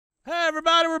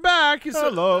everybody, we're back.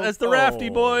 Hello. It's the Rafty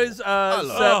Boys.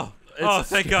 Hello.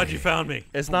 Thank God you found me.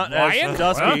 It's not Ryan? as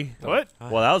dusky. What?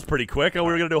 Well, that was pretty quick. We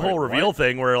were gonna do a whole reveal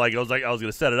thing where I was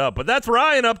gonna set it up, but that's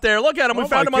Ryan up there. Look at him. We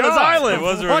found him on this island. It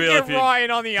was a Look reveal. at If you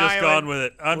Ryan on the just island. gone with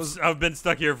it. I've been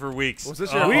stuck here for weeks. Was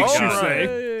this your weeks, you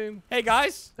say? Hey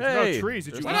guys, Hey. No trees.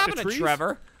 Did you what eat happened the to trees?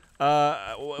 Trevor?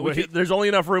 There's only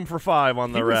enough room for 5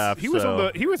 on the raft. He was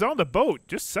on the boat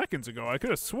just seconds ago. I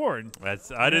could have sworn.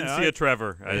 I didn't see a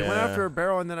Trevor. I went after a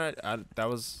barrel, and then that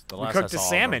was the last. We cooked I the saw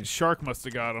salmon. Shark must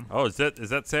have got him. Oh, is that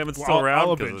salmon Well, still I'll around?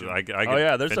 avenge 'Cause him. I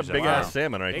Yeah, there's a finish that. big ass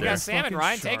salmon right They there. got salmon, Fucking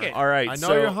Ryan. shark. Take it. All right, I know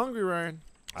so, you're hungry, Ryan.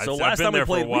 So I've last been time we there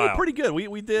for a played, we while. did pretty good.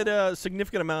 We did a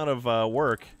significant amount of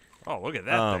work. Oh, look at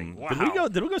that thing! Wow.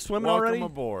 Did we go swimming Welcome already?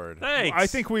 aboard. Thanks. I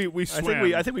think we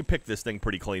swam. I think we picked this thing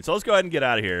pretty clean. So let's go ahead and get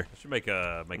out of here. I should make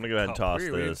a. Let me go ahead and toss We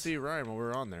didn't this. see Ryan when we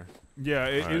were on there. Yeah,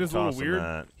 it All right, is a little toss him weird.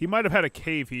 that. He might have had a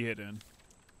cave he hid in.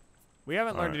 We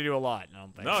haven't learned right. to do a lot. I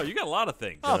don't think. No, you got a lot of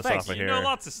things. Oh, Get us thanks. off of You here. know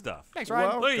lots of stuff. Thanks, Ryan.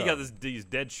 Well- Look, you got these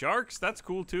dead sharks. That's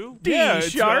cool too. It's,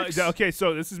 sharks? okay,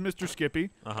 so this is Mr. Skippy.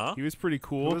 Uh-huh. He was pretty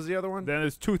cool. Who was the other one? Then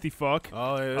there's Toothy Fuck.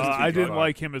 Oh, it is I Toothy didn't Fuck.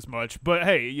 like him as much, but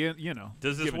hey, you know.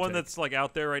 Does this give and one take. that's like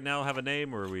out there right now have a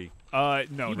name, or are we? No,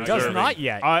 He not does yet. not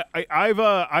yet.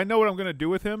 I know what I'm gonna do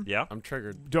with him. Yeah. I'm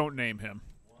triggered. Don't name him.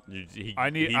 He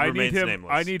I need remains him.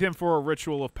 nameless. I need him for a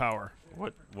ritual of power.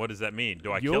 What does that mean?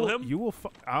 Do I You'll- kill him? You will.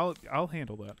 I'll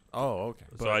handle that. Oh, okay.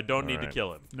 So I don't need to Alright.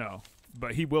 kill him. No,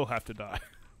 but he will have to die.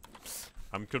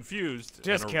 I'm confused.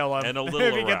 Just and kill him And a little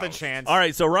if you get the aroused. chance. All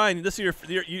right, so Ryan, this is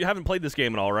you haven't played this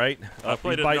game at all, right? I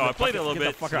played it. You bite No, the I played it a fuck- little get the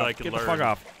bit fuck so off. I could Get learn. the fuck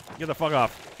off. Get the fuck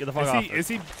off. Get the fuck off. Is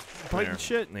he biting There.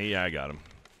 shit? Yeah, I got him.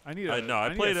 I need. No,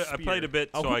 I played it. I played a bit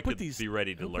Oh, so who I put could these- be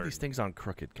ready to Who put learn. these things on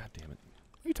crooked? God damn it.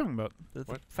 What are you talking about?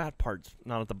 The fat part's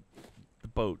not at the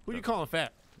boat. Who you calling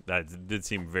fat? That did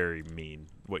seem very mean.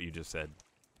 What you just said.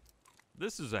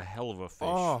 This is a hell of a fish.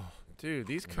 Oh, dude,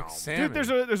 these cooked salmon. Dude,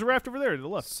 there's a raft over there to the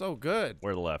left. so good.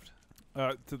 Where to the left?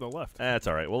 To the left. That's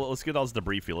all right. Well, let's get all this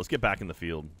debris field. Let's get back in the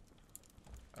field.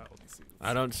 Let me see.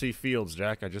 I don't see fields,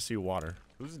 Jack. I just see water.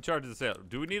 Who's in charge of the sail?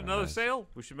 Do we need another sail?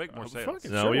 We should make more sails. fuck it.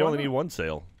 No, Sure, we why only not? need one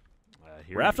sail.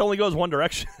 Here Raft only goes one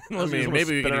direction. I Unless we mean, just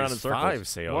maybe we spin can around in use circles. 5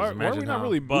 sails. Why are Imagine we not how-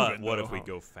 really But moving? what if though? we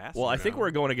go faster? Well, I think now?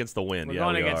 we're going against the wind. We're yeah,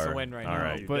 going we against the are. wind right all now.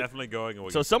 right. You're But- definitely going. And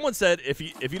we So someone said if you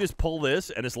just pull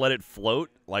this and just let it float,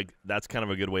 like that's kind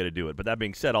of a good way to do it. But that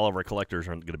being said, all of our collectors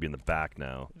aren't going to be in the back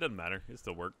now. it doesn't matter. It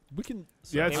still work. We can.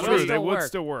 So- Yeah, They it's will true. They still would work.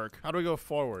 still work. How do we go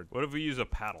forward? What if we use a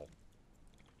paddle?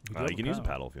 You can use a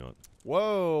paddle if you want.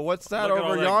 Whoa, what's that Look at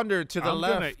all over that- yonder to the I'm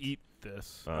left? gonna eat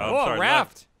this. I'm Oh, sorry,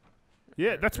 raft.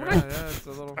 Yeah, that's what Yeah, I. yeah, it's a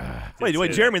little. Wait, say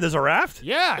Jeremy, there's a raft?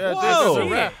 Yeah. Yeah, Whoa. there's a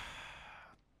raft.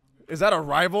 Is that a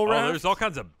rival Oh, raft? there's all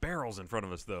kinds of barrels in front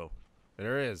of us, though.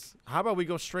 There is. How about we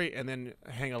go straight and then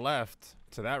hang a left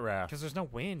to that raft? Because there's no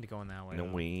wind going that way. No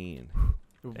wind.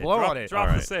 Hey, Blow drop, on it. Drop All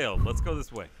the right. sail. Let's go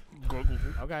this way.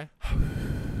 Okay. I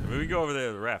mean, we go over there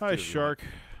to the raft. Hi, too, if you shark.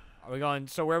 Are we going?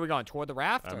 So where are we going? Toward the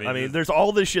raft? I or- mean, I mean, there's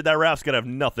all this shit. That raft's going to have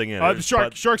nothing in it. The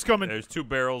shark. but- Shark's coming. There's 2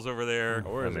 barrels over there.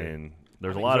 Where I is it? mean,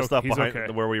 there's a He's lot of okay- stuff he's behind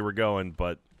okay. where we were going,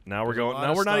 but now we're There's a going. lot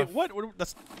Now of we're not. stuff. What?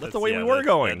 That's the way we yeah, were that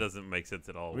going. doesn't make sense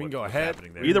at all. We can what- go what's ahead.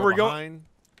 happening there. Either we're going-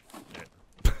 behind.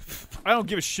 I don't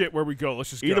give a shit where we go. Let's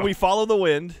just Either go. we follow the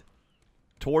wind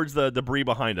towards the debris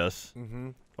behind us, Mm-hmm.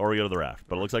 or we go to the raft.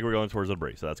 But it looks like we're going towards the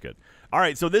debris, so that's good. All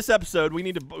right, so this episode we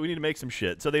need to make some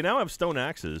shit. So they now have stone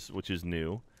axes, which is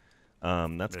new. That's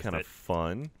Missed kind of it.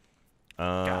 fun.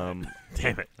 Damn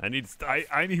it! I need stuff.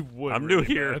 I need wood. I'm new really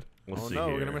here. bad. Let's Oh see no,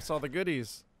 here. we're gonna miss all the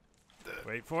goodies.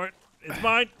 Wait for it. It's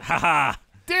mine. Ha ha.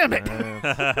 Damn it!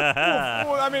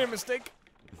 Oh, I made a mistake.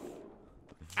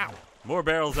 Ow. More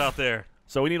barrels out there.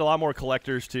 So we need a lot more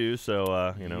collectors too.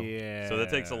 So you know, Yeah. So that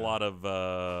takes a lot of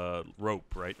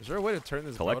rope, right? Is there a way to turn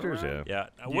this boat collectors. around? Yeah.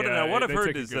 Yeah. What Yeah, I've they heard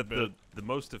take a is good that the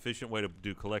most efficient way to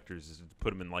do collectors is to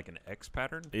put them in like an X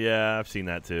pattern. Yeah, I've seen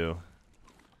that too.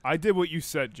 I did what you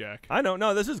said, Jack. I know.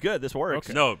 No, this is good. This works.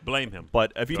 Okay. No, blame him.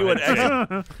 But if you Go do an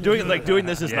X, doing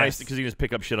this is nice Yes. because you just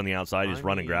pick up shit on the outside, you just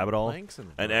run and grab it all. Planks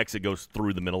and- An X, it goes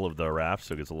through the middle of the raft,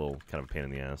 so it gets a little kind of a pain in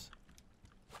the ass.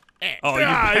 Oh, you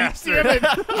bastard!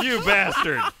 You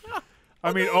bastard!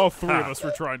 I mean, all 3 of us were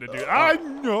trying to do it. I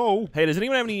know. Hey, does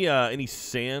anyone have any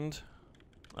sand?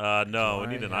 No,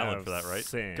 we need an I island have for that, right?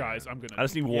 sand. Guys, I'm gonna. I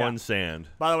just need one sand.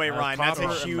 By the way, I have Ryan, that's a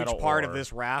copper and huge metal part of ore.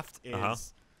 this raft. Is Uh-huh.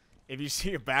 if you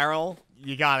see a barrel,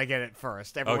 you gotta get it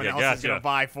first. Everyone Okay, else is gonna gotcha.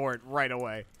 vie for it right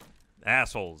away.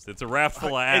 Assholes. It's a raft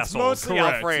full of It's assholes. mostly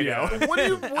Correct, Alfredo. yeah. What do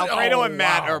you? Alfredo and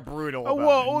Matt wow. are brutal. Oh, about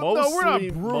well, it. no, we're not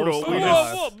Mostly- brutal. mostly We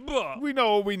us. just we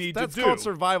know what we need That's to do. called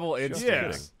survival instincts.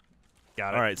 Yes.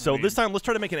 Got it. All right, so this time let's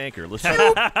try to make an anchor. Let's try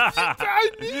Oh,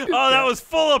 that was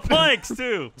full of planks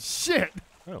too. Shit.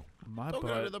 Oh. My Don't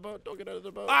get out of butt. the boat. Don't get out of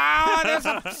the boat. Ah, there's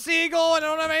a seagull, and I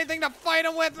don't have anything to fight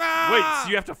him with. Ah! Wait, so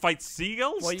you have to fight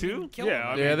seagulls well, you too? can kill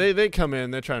Yeah, him. I Yeah, mean- they come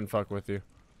in. They try and fuck with you.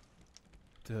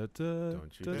 Don't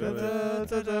you do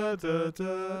it.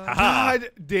 God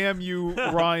damn you,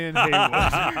 Ryan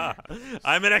Haywood.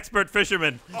 I'm an expert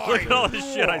fisherman. Look at all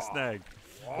this shit I snagged.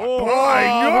 Oh, I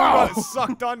know. I'm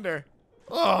sucked under.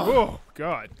 Oh,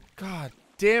 God. God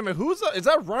damn it! Is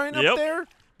that Ryan Yep. up there?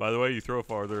 By the way, you throw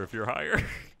farther if you're higher.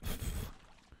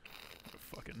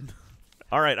 Fucking.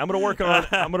 All right, I'm gonna work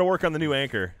on the new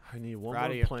anchor. I need one Proud of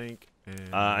more you. plank.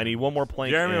 And I need one more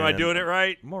plank. Jeremy, am I and doing it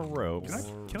right? More ropes. Can I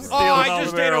Oh, Stealing I all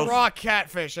just the ate a barrels. raw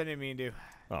catfish. I didn't mean to.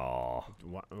 Oh,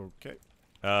 Okay. Okay,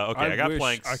 I I got wish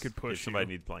planks. I could push if somebody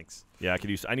you. need planks. yeah.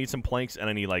 I need some planks, and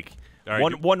I need like All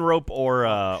right, one rope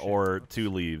or 2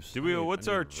 leaves. Do we? What's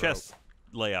I need our rope. chest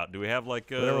layout? Do we have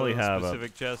like a don't really have a-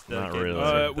 specific chest? not dedicated really. to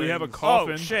certain We have a things?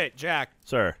 coffin. Oh shit, Jack.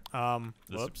 Sir,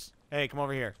 This- Whoops. Hey, come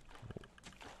over here.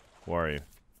 where are you?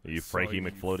 Are you Frankie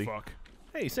Sorry, you McFloaty? Fuck.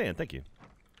 Hey, Sand, thank you.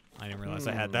 I didn't realize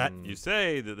I had that. You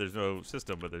say that there's no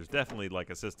system, but there's definitely like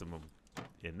a system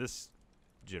in this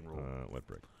general. Wet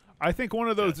brick. I think one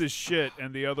of those is shit,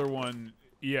 and the other one,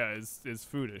 yeah, is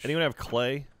foodish. Anyone have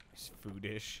clay? It's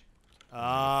foodish.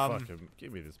 Fucking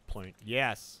give me this plank.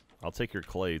 Yes. I'll take your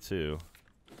clay too.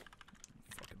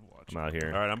 Fucking watch. I'm out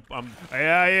here. All right, I'm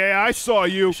Yeah, I saw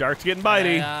you. Shark's getting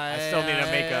bitey. I still need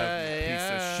to make a piece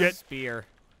of shit. spear.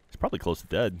 It's probably close to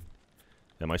dead.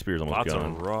 Yeah, my spear's almost lots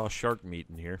gone. of raw shark meat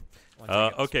in here. One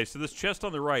second. Okay, so this chest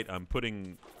on the right, I'm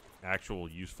putting actual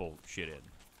useful shit in.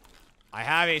 I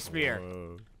have a spear.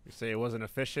 Whoa. You say it wasn't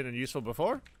efficient and useful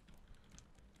before?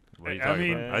 What are you I talking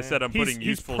mean, about? I said I'm he's putting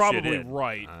useful probably shit in.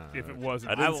 right if it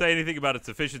wasn't. I didn't say anything about its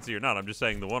efficiency or not. I'm just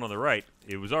saying the one on the right,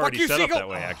 it was already you, set up seagull! that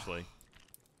way, actually.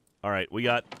 All right, we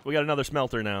got another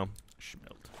smelter now.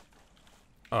 Schmelt.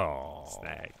 Oh.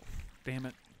 Snag. Damn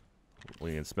it.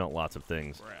 We can smelt lots of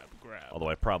things. Grab. Although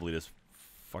I probably just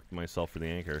fucked myself for the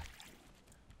anchor.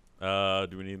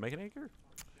 Do we need to make an anchor?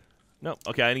 No.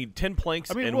 Okay, I need 10 planks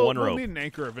I mean, and we'll 1 rope. need an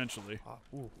anchor eventually.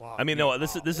 I mean, no,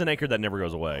 this is an anchor that never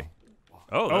goes away.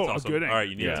 Oh, that's Oh, a awesome. good All right,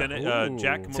 you need Yeah. 10.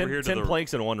 Jack, come 10, over here to 10 the.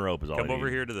 planks and 1 rope is all I Come over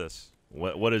need. here to this.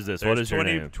 What is this? There's What is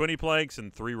 20, your name? 20 planks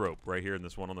and 3 rope right here in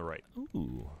this one on the right.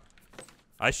 Ooh,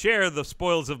 I share the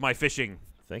spoils of my fishing.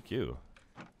 thank you.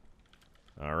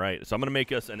 All right, so I'm gonna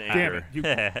make us an Damn anchor. it. You,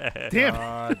 damn it.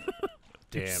 God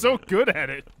damn You're so it. good at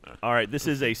it. All right, this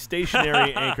is a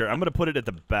stationary anchor. I'm gonna put it at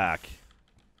the back.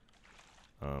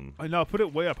 No, put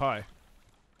it way up high.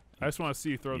 I just want to see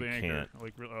you throw You the anchor. can't.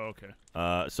 Like, oh,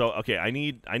 okay. So okay, I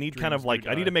need kind Dreams of like do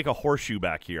I need die. to make a horseshoe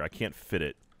back here. I can't fit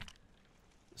it.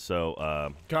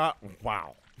 So God,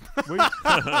 wow. What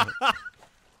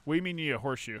do you mean you need a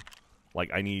horseshoe? like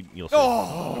I need you'll see.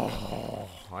 Oh,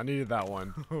 I needed that one.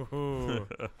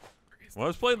 When I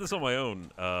was playing this on my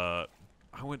own,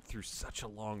 I went through such a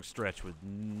long stretch with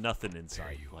nothing in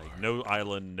sight. Like no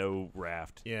island, no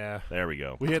raft. Yeah. There we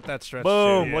go. We hit that stretch.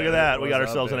 Boom! too. Look Yeah, at that. it We was got a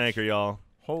ourselves an bitch. anchor, y'all.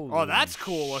 Holy Oh, that's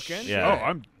cool looking. Yeah. Oh,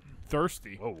 I'm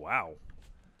thirsty. Oh wow!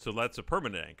 So that's a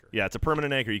permanent anchor. Yeah, it's a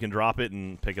permanent anchor. You can drop it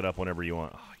and pick it up whenever you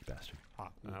want. Oh, you bastard.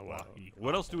 wow.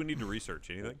 What else do we need to research?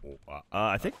 Anything?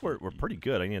 I think we're pretty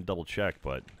good. I need to double check,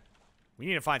 but We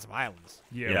need to find some islands.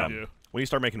 Yeah, we do. when you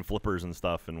start making flippers and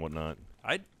stuff and whatnot.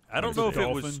 I don't Is know it if it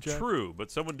was dolphin, Jack? true, but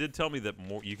someone did tell me that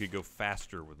you could go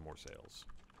faster with more sails.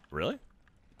 Really?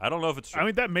 I don't know if it's true. I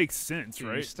mean, that makes sense, Do you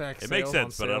right? stack it makes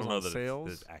sails sense, on but I don't sails know on that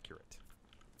sails? it's accurate.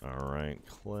 All right,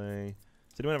 clay.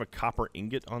 Does anyone have a copper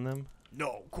ingot on them?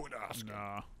 No, quit asking.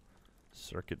 Nah.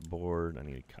 Circuit board. I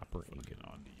need a copper ingot.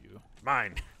 On to you.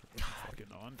 Mine. Fucking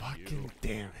on to you. Fucking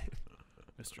damn it.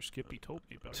 Mr. Skippy told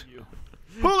me about you.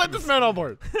 Who let this man on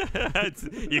board?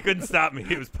 You couldn't stop me.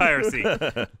 It was piracy.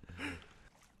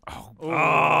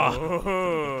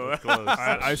 Oh.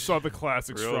 I saw the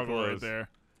classic Real struggle right close. there.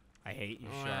 I hate you,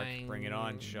 Shark. Bring it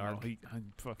on, Shark. No,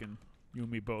 I'm fucking you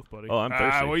and me both, buddy. Oh, I'm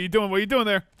thirsty. What are you doing? What are you doing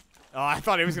there? Oh, I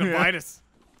thought he was gonna bite us.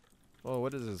 Oh,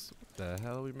 what is this? What the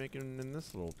hell are we making in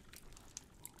this little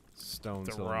stone It's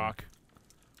a cylinder? rock.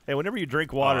 Hey, whenever you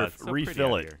drink water, It's so pretty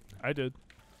refill out it. here. I did.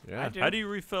 Yeah. do. How do you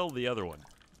refill the other one?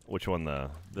 Which one?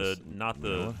 Not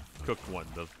the cooked one.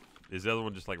 Is the other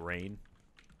one just like rain?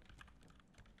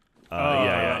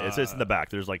 Yeah. It's in the back.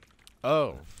 There's like.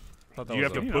 Oh. Thought that Do you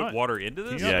was have to a- Can you put not? water into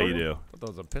this? Yeah, you do. thought that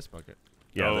was a piss bucket.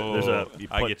 Yeah, there's a. You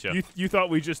I put get you. You thought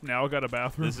we just now got a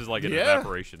bathroom? This is like an Yeah.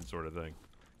 evaporation sort of thing.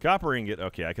 copper ingot.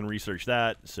 Okay, I can research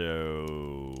that.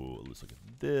 So let's look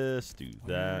at this. Do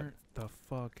that. the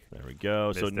fuck? There we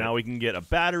go. So Missed now it. we can get a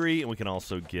battery, and we can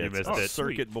also get missed a it.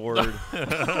 circuit Sweet. board.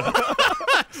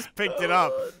 Just picked it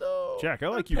up. Jack, I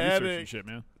like you Panic. researching shit,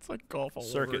 man. It's like golf all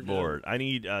over Circuit again. board. I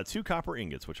need 2 copper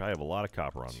ingots, which I have a lot of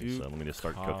copper on me, 2 so let me just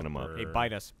start cooking them up. copper. Hey,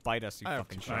 bite us, you I have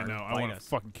fucking to shark. I know. I Bite want to us.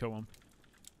 fucking kill him.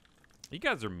 You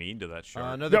guys are mean to that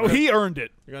shark. Another No, cook- he earned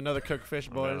it. We got another cooked fish,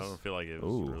 I boys. don't feel like it was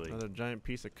Ooh. really. Another giant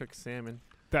piece of cooked salmon.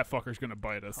 That fucker's gonna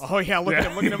bite us. Oh yeah, look at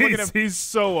him, look at him, look at him. He's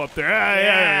so up there. Ah, yeah,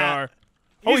 Yeah. you are.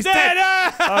 Oh, he's dead!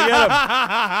 I'll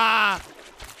get him.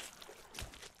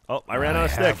 Oh, I ran out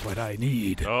of stick. What I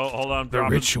need. Oh, hold on. I'm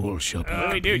dropping. shall be What do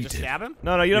we do? Just stab him?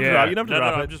 No, you don't have to Yeah. drop. You don't have to No,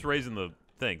 drop no, it. I'm just raising the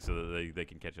thing so that they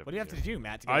can catch up. What do you have to do,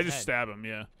 Matt? To get I his just head? stab him.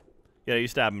 Yeah. Yeah, you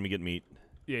stab him, you get meat.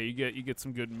 Yeah, you get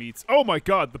some good meats. Oh my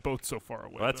God, the boat's so far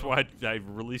away. Well, that's though. why I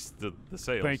released the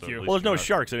sail. Thank so you. at least Well, there's no you're not-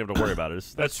 sharks, so you don't have to worry about it.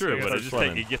 It's- That's true, yeah, but it's it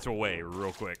swimming. it gets away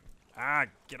real quick. Ah,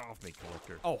 get off me,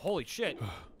 collector. Oh, holy shit.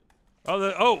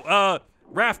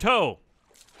 Raft ho.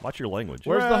 Watch your language.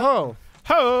 Where's the hoe?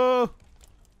 Ho!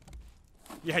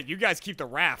 Yeah, you guys keep the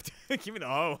raft. Give me the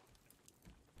hoe.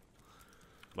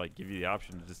 Like, give you the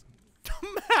option to just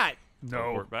Matt! No.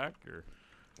 teleport back, or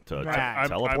To Matt. I'm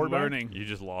teleport back? learning. you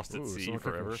just lost at Ooh, sea someone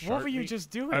cooking forever. shark What were you meat? just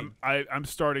doing? I'm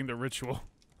starting the ritual.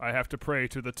 I have to pray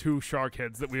to the 2 shark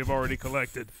heads that we have already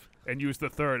collected, and use the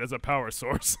 3rd as a power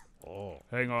source. Oh,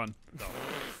 Hang on.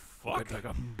 fuck.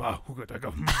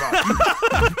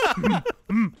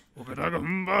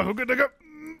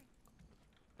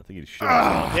 I think he should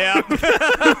have. yeah.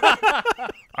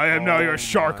 I am now your Oh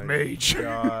shark my mage.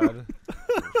 God.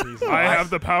 He's I lost- have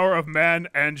the power of man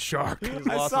and shark. he's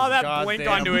I lost saw his that blink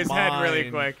goddamn onto his head really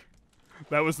mind. quick.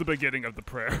 That was the beginning of the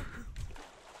prayer.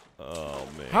 Oh,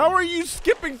 man. How are you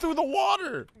skipping through the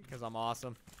water? Because I'm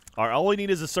awesome. All right, all we need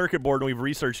is a circuit board, and we've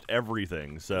researched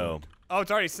everything, so... Oh,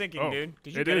 it's already sinking, Oh, dude.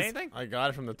 Did you it get is. anything? I got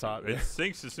it from the top. It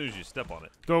sinks as soon as you step on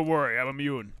it. Don't worry, I'm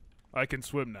immune. I can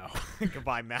swim now.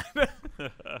 Goodbye, Matt. Oh,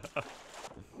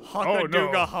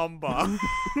 Huckadooga no. humba.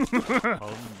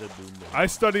 I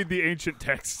studied the ancient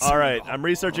texts. All right, I'm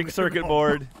researching circuit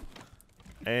board,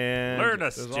 and Learn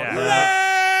us, There's all Jack.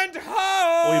 Land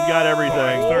ho! we've got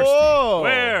everything. Whoa!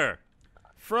 Where?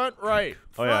 Front right.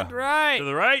 Oh, yeah. Front right. To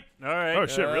the right? All right. Oh,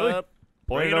 shit, really? Yep.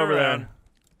 Point Bring it it over around. there.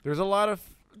 There's a lot of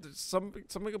somebody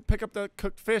can pick up that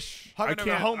cooked fish. I Huckadooga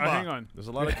can't. humba. Hang on. There's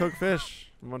a lot of cooked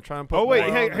fish. I'm gonna try and put. Oh wait,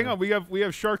 more hey, on hang there. on. We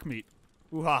have shark meat.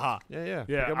 Ooh ha ha. Yeah, yeah.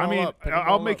 Yeah, Pick 'em I all mean, up, pick 'em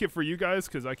I'll all make up. it for you guys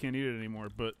because I can't eat it anymore.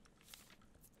 But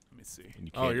let me see. And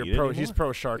you Oh, can't you're eat it pro. anymore? He's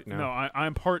pro shark now. No,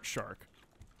 I'm part shark.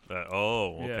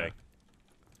 Okay. Yeah.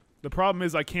 The problem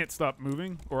is I can't stop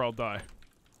moving or I'll die.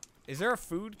 Is there a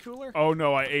food cooler? Oh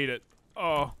no, I ate it.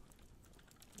 Oh,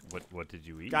 What did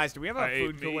you eat? Guys, do we have a I ate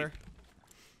food meat. cooler?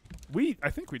 I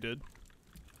think we did.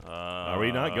 Are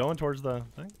we not going towards the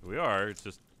thing? We are. It's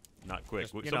just not quick.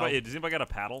 Just, you Somebody, know. does anybody got a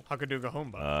paddle? Huckadooga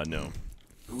humba. No.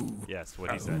 Yes,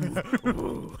 what he said.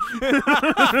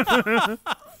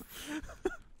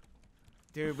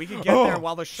 Dude, we can get there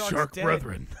while the shark's Shark dead.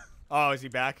 brethren. Oh, is he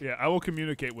back? Yeah, I will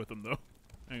communicate with them though.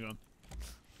 Hang on.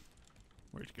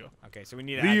 Where'd you go? Okay, so we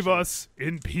need to Leave actually, us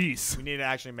in peace. We need to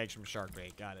actually make some shark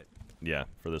bait. Got it. Yeah,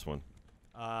 for this one.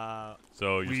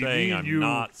 So you're We saying need I'm you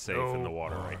not safe in the no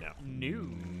water right now.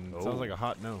 New. Sounds like a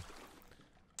hot no.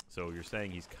 So you're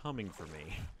saying he's coming for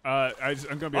me. I'm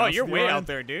gonna be Oh, honest you're with you, way Ryan. out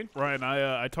there, dude. Ryan,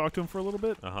 I talked to him for a little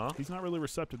bit. Uh-huh. He's not really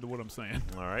receptive to what I'm saying.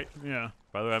 All right. Yeah.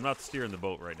 By the way, I'm not steering the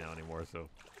boat right now anymore, so.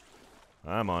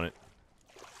 I'm on it.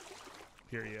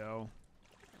 Here you go.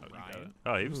 Oh, you got it.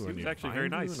 Oh, he was Ooh, and actually you very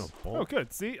find you nice. in a bowl. Oh,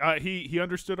 good. See, he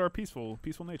understood our peaceful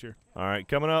nature. All right,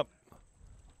 coming up.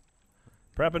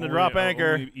 Prepping to Only- drop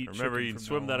anchor. only eat Remember, chicken you can from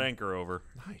swim now that on. anchor over.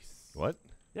 Nice. What?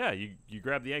 Yeah, you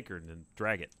grab the anchor and then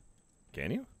drag it.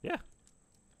 Can you? Yeah.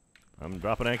 I'm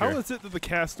dropping anchor. How is it that the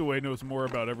castaway knows more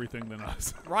about everything than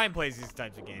us? Ryan plays these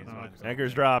types of games. Oh,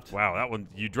 Anchor's dropped. Wow, that one,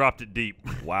 you dropped it deep.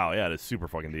 Wow, yeah, it's super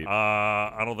fucking deep.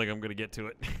 I don't think I'm going to get to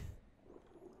it.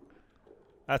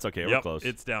 That's okay, we're Yep, close.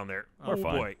 it's down there. We're Oh,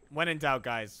 fine. boy. When in doubt,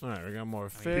 guys. All right, we got more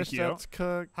pick fish you up. that's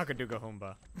cooked. Huckadooga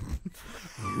humba.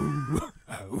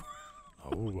 Oh.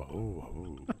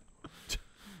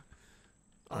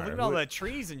 Oh, look at all the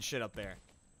trees and shit up there.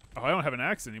 Oh, I don't have an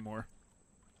axe anymore.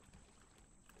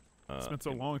 I spent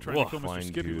so long trying to kill Mr. find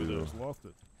Skippy with it, I you. just lost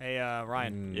it. Hey,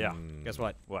 Ryan. Yeah. Guess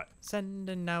what? What?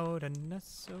 Sending out a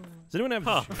missile. Does anyone have?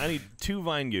 Huh. I need 2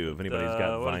 vine goo if anybody's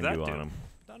got what vine does that goo do? on them.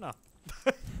 Don't know.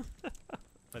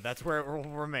 But that's where it will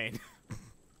remain.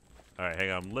 All right, hang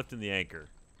on. I'm lifting the anchor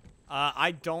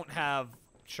I don't have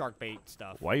shark bait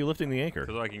stuff. Why are you lifting the anchor?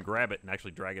 so I can grab it and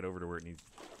actually drag it over to where it needs.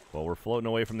 Well, we're floating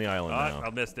away from the island now. I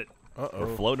missed it.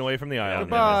 We're floating away from the island.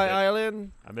 Goodbye,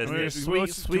 island. I missed I mean,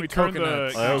 it. Sweet turn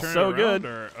coconuts. can we Oh, turn so it good. around,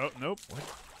 or- oh, nope.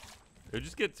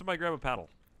 Just get somebody grab a paddle.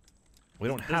 We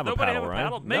don't Does have a nobody paddle, have a Ryan.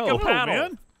 paddle? Make No. a paddle.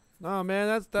 man. No,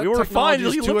 man, that We were fine technology until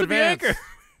is you too lifted the advanced. anchor.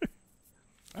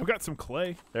 I've got some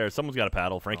clay. There, someone's got a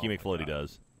paddle. Frankie Oh, my McFloaty God.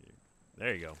 does.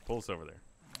 There you go. Pull us over there.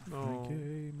 No.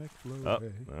 Oh, all right,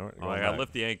 Oh, going I gotta back.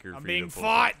 lift the anchor. I'm for you being to pull.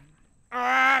 fought.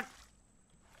 Ah!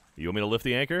 You want me to lift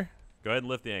the anchor? Go ahead and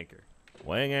lift the anchor.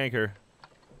 Weighing anchor.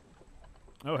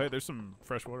 Oh, hey, there's some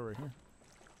fresh water right here.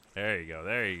 There you go.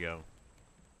 There you go.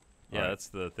 Yeah, Alright. that's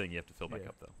the thing you have to fill back Yeah.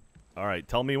 up, though. All right,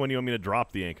 tell me when you want me to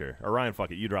drop the anchor. Or Ryan,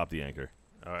 fuck it, you drop the anchor.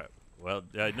 All right. Well,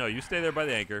 no, you stay there by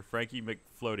the anchor. Frankie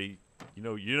McFloaty, you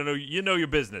know your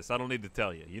business. I don't need to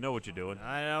tell you. You know what you're doing.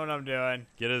 I know what I'm doing.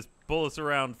 Pull us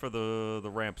around for the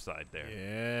ramp side there.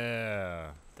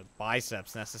 Yeah. The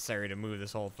biceps necessary to move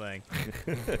this whole thing.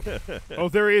 Oh,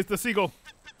 there he is, the seagull.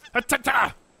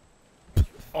 Ha-ta-ta!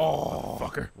 Oh,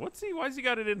 fucker. Why has he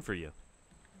got it in for you?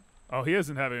 Oh, he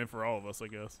doesn't have it in for all of us, I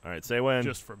guess. All right, say when.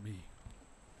 Just for me.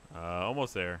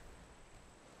 Almost there.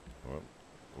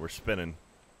 We're spinning.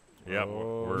 Yeah,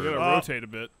 Oh. We we're gotta rotate a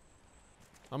bit.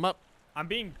 I'm up. I'm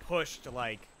being pushed to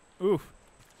like. Oof.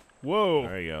 Whoa.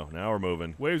 There you go. Now we're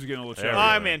moving. Waves are getting a little There Oh, we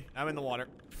shallow. go. I'm in the water.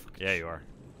 yeah, you are.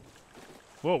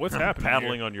 Whoa, what's happening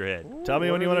Paddling here? on your head. Tell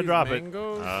me when you wanna drop it.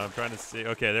 I'm trying to see.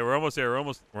 Okay, we're almost there.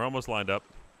 We're almost lined up.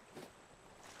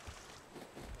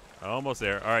 Almost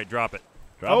there. All right, drop it.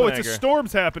 Drop Oh, an it's anchor. a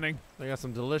storm's happening. They got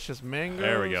some delicious mangoes.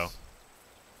 There we go.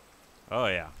 Oh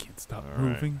yeah. Can't stop All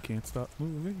right. moving, can't stop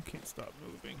moving, can't stop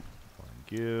moving.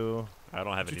 Thank you. I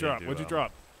don't have What'd any. you drop? What'd you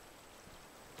drop?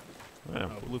 Yeah,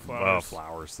 Oh, blue Well, flowers.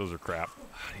 flowers. Those are crap.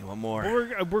 I need one more.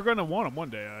 Well, we're gonna want them one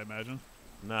day, I imagine.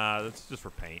 Nah, that's just for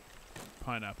paint.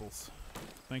 Pineapples.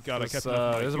 Thank God I There's, kept enough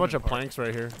of my there's a bunch human of part. planks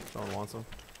right here. Someone wants them.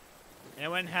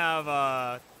 Anyone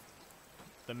have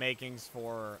the makings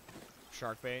for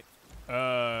shark bait?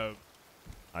 I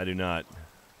do not.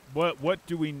 What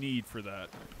do we need for that?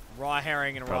 Raw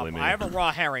herring and a raw. Probably me. I have a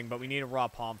raw herring, but we need a raw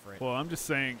pomfret. Well, I'm just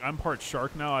saying, I'm part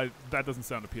shark now. That doesn't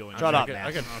sound appealing. Shut up, I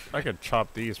man. could, I could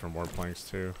chop these for more planks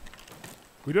too.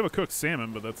 We do have a cooked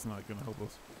salmon, but that's not gonna help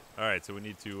us. All right, so we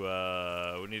need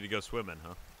to go swimming,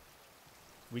 huh?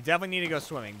 We definitely need to go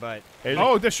swimming, but Here's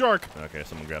Oh, the shark! okay,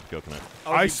 someone grab the coconut.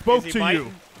 oh, I is he- spoke is he to biting?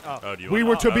 you. Oh. Oh, do you? We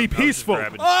want- were to I be was just peaceful.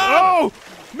 grabbing Oh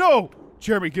no,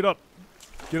 Jeremy, get up!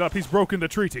 Get up! He's broken the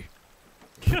treaty.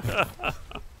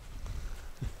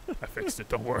 I fixed it.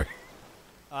 Don't worry.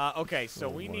 Okay, so Oh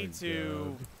we my need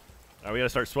to. All right, we gotta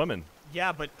start swimming.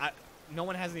 Yeah, but no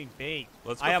one has any bait.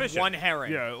 Let's I go have fishing. one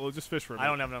herring. Yeah, we'll just fish for a minute. I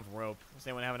don't have enough rope. Does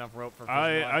anyone have enough rope for fishing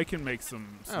I rod? can make some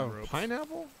Oh, ropes.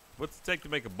 pineapple? What's it take to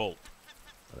make a bolt?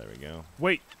 Oh, there we go.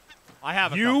 Wait, I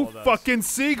have a you couple of those. fucking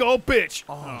seagull bitch!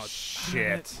 Oh,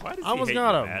 shit. Why does he Almost hate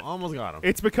got you, him. Matt? Almost got him.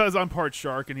 It's because I'm part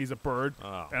shark and he's a bird,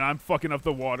 Oh. and I'm fucking of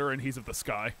the water and he's of the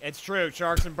sky. It's true.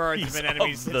 Sharks and birds have He's been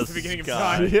enemies of since the the beginning of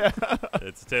sky. time. Yeah.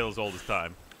 It's a tale as old as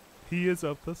time. He is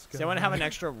of the sky. Does anyone have an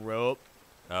extra rope?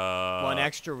 One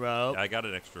extra rope. I got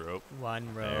an extra rope.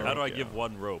 One rope. There How we do I go. give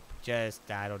one rope? Just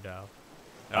I don't know.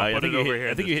 I'll I put think it you over hit, here.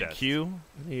 I in think this you hit chest. Q.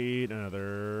 I need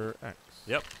another X.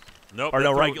 Yep. Nope. Or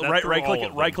no, that right, threw- that right, threw right all click,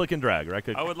 of right them. click and drag. Right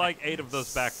click. I would like 8 of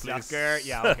those back, please. Sucker.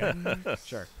 Yeah. Okay.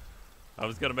 Sure. I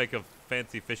was gonna make a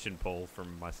fancy fishing pole for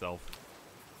myself.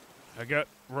 I got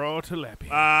raw tilapia.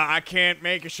 I can't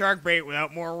make a shark bait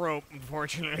without more rope,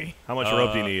 unfortunately. How much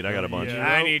rope do you need? I got a bunch. yeah.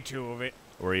 I need 2 of it.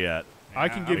 Where are you at? I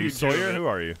can Yeah, give Are you you two Sawyer? of it. Who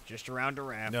are you? Just around a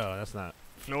raft. No, that's not.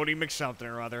 Floaty McSomething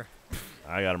or other.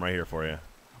 I got him right here for you.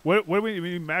 What do we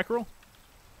need? Mackerel?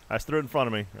 I just threw it in front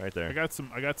of me, right I there. got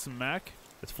some mac.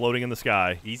 It's floating in the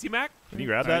sky. Easy Mac? Can you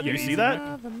grab that? Do you yeah, see easy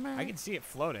that? I can see it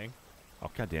floating. Oh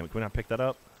god damn it! Can we not pick that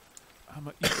up? I'm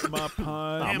gonna eat my I'm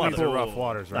pineapple. These are rough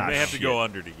waters, You Ah, right? may have to shit. go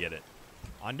under to get it.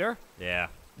 Under? Yeah.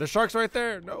 The shark's right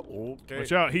there. No. Okay.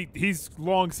 Watch out! He's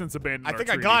long since abandoned. I our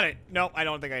think I treaty. got it. No, I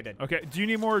don't think I did. Okay. Do you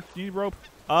need more? Do you need rope?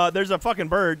 There's a fucking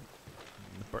bird.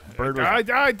 Bird was.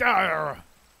 Die.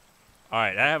 All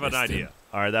right, I have an idea.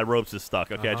 All right, that rope's just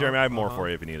stuck. Okay, Jeremy, I have more for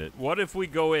you if you need it. What if we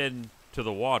go in to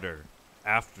the water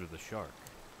after the shark?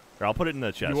 Here, I'll put it in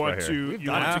the chest You want right here. to? We've You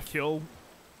done want half. to kill?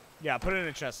 Yeah, put it in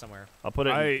a chest somewhere. I'll put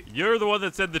it. In, You're the one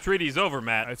that said the treaty's over,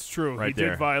 Matt. That's true. Right he there.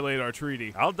 did violate our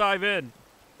treaty, I'll dive in.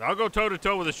 I'll go toe to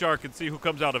toe with the shark and see who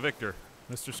comes out a victor.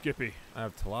 Mr. Skippy. I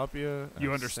have tilapia. I You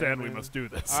have understand we salmon. must do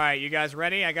this. All right, you guys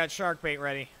ready? I got shark bait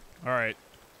ready. All right.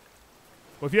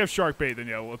 Well, if you have shark bait, then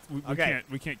yeah, we Okay.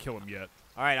 can't kill him yet.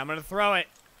 All right, I'm gonna throw it.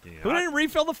 Yeah, who didn't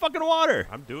refill the fucking water?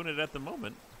 I'm doing it at the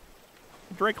moment.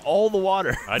 Drank all the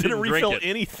water. I didn't drink refill it.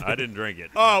 anything. I didn't drink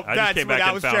it. Oh, I just that's came what back that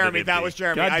and was found it Jeremy. That empty. was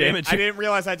Jeremy. God I damn didn't, it, I didn't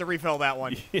realize I had to refill that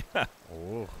one. Yeah.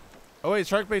 Oh. Oh wait,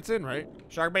 shark bait's in, right?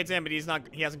 Shark bait's in, but he's not.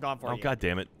 He hasn't gone for Oh it yet. god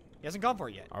damn it! He hasn't gone for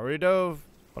it yet. Already dove.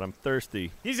 But I'm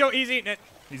thirsty. He's eating it.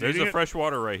 There's a fresh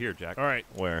water right here, Jack. All right.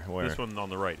 Where? This one on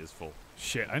the right is full.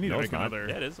 Shit, I need No, to it's make not. another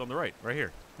Yeah, it is on the right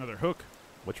here. another hook.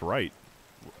 Which right?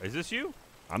 Is this you?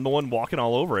 I'm the one walking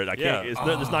all over it. I can't. Yeah.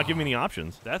 It's not giving me any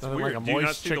options. That's Nothing weird. like a Do you not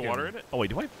moist see the chicken. water in it? Oh wait,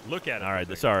 do I? Look at it. All right.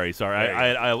 for a Sorry.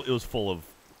 There you It was full of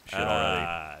shit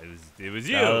already. It was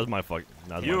you. That was my fuck.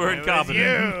 That was You my were fault.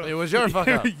 incompetent. It was your fuck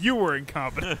up. You were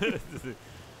incompetent.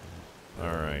 All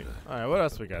right. All right, what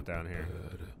else we got down here?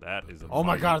 That is. Oh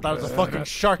my god, I thought it was a fucking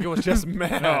shark. It was just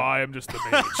mad. No, I am just a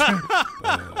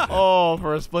mage. Oh,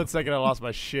 for a split second, I lost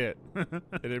my shit.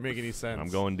 It didn't make any sense. I'm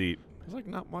going deep. It's like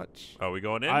not much. Are we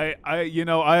going in?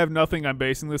 I have nothing I'm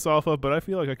basing this off of, but I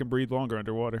feel like I can breathe longer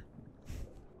underwater.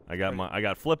 I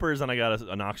got flippers and I got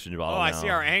an oxygen bottle. Oh, I now. see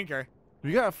our anchor.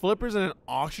 You got flippers and an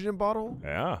oxygen bottle?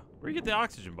 Yeah, Where do you get the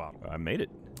oxygen bottle? I made it.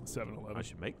 7-Eleven. I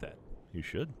should make that. You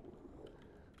should.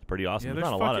 It's pretty awesome. Yeah, There's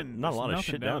there's not a fucking- lot there's of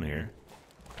shit nothing down down here. here.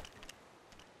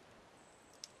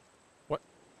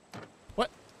 What?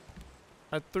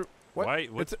 I threw. What? Why?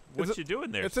 What's It's you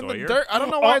doing there, It's in Sawyer? the dirt. I don't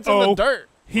know why it's in the Uh-oh. dirt.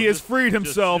 He has freed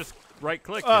himself. Just right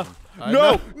click. Uh, him. I no,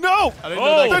 know. no! I didn't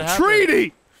know that The could happen.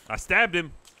 treaty! I stabbed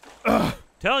him.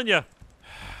 Telling you.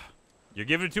 You're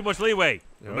giving it too much leeway.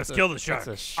 Yeah, Let's that's kill a- the shark.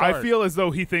 that's a shark. I feel as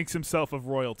though he thinks himself of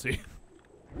royalty.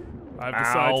 I've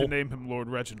decided Ow. to name him Lord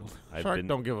Reginald. Shark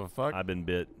don't give a fuck. I've been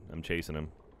bit. I'm chasing him.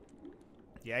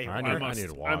 Yeah, you I are. need- must, I need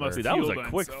I water. must Dude, that was heal a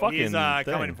quick then, so fucking He's thing.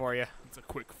 coming for you. It's a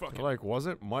quick fucking. Like,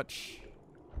 wasn't much.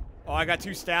 Oh, I got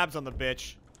 2 stabs on the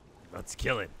bitch, Let's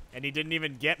kill it. and he didn't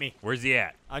even get me. Where's he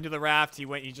at? Under the raft, he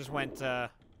just went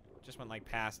like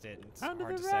past it. It's hard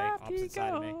to say. Opposite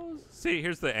side of me. See,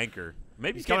 here's the anchor.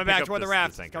 Maybe He's you can't coming back pick up toward the this-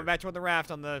 raft. this He's anchor. coming back toward the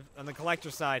raft on the collector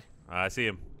side. I see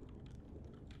him.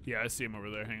 Yeah, I see him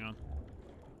over there. Hang on.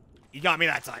 He got me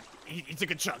that time. He took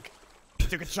a chunk. He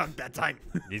took a chunk that time.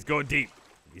 He's going deep.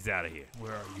 He's out of here.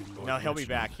 Where are you, Lord No, he'll be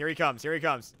back. Here he comes. Here he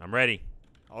comes. I'm ready.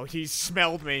 Oh, he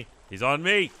smelled me. He's on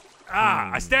me.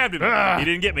 I stabbed him. He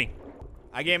didn't get me.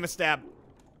 I gave him a stab.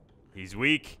 He's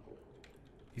weak.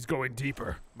 He's going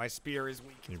deeper. My spear is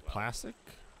weak. Need plastic?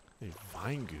 Need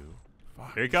vine goo.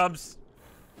 Fuck. Here he comes.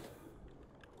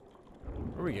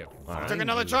 Where we get? I took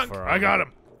another chunk. I got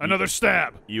him. Another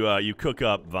stab. You cook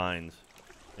up vines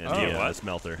in the what?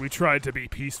 smelter. We tried to be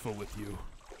peaceful with you.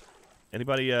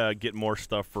 Anybody get more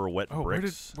stuff for wet Oh,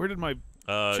 bricks? where did my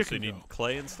So chicken you need go?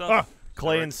 clay and stuff. Ah,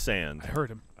 Clay and sand. I heard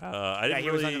him. I Yeah, didn't he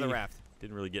really. was under the raft.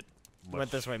 Didn't really get. He went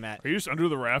this way, Matt. Are you just under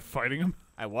the raft fighting him?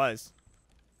 I was.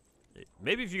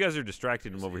 Maybe if you guys are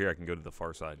distracting him over here, I can go to the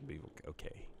far side and be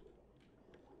okay.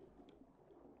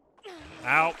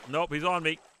 Ow! Nope, he's on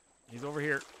me. He's over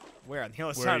here. Where? On the other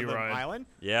Where side are of you, the Ryan? island?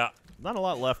 Yeah. Not a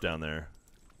lot left down there.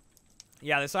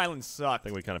 Yeah, this island I sucked.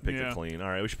 think we kind of picked Yeah. it clean. All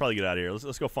right, we should probably get out of here.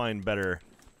 Let's go find better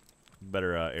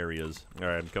areas. All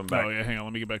right, I'm coming back. Oh yeah, hang on.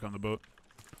 Let me get back on the boat.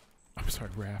 I'm sorry,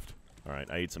 raft. All right,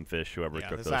 I ate some fish. Whoever Yeah,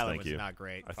 cooked this those, island thank was you. not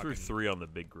great. I threw 3 on the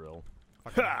big grill.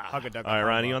 Hug-a-dug-a All right,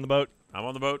 Ryan, you on the boat? I'm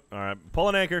on the boat. All right, pull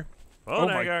an anchor. Oh,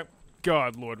 my my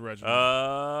God, Lord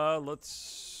Reginald.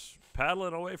 Let's paddle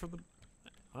it away from the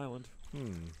island.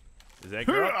 Hmm. Is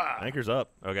anchor up? Anchor's up.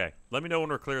 Okay. Let me know when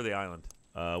we're clear of the island.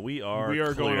 We are going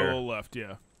a clear. little left.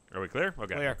 Yeah. Are we clear?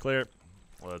 Okay. Clear. Clear.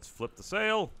 Well, let's flip the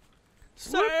sail.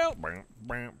 Sail.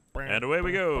 And away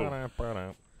we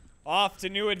go. Off to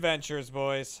new adventures,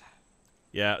 boys.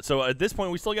 Yeah. So at this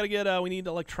point, we still got to get. We need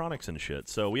electronics and shit.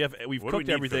 So we've What do we cooked need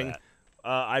for everything. that?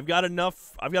 I've got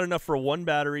enough. I've got enough for 1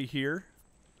 battery here.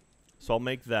 So I'll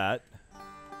make that.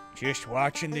 Just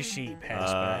watching the sheep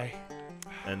pass by.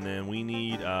 And then we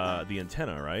need the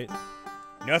antenna, right?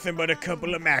 Nothing but a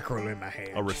couple of mackerel in my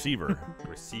hand. A receiver.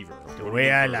 Receiver. The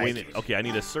way I We like need- it. okay, I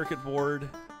need a circuit board.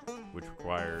 Which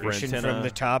requires. For Fishing antenna. from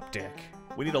the top deck.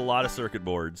 We need a lot of circuit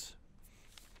boards.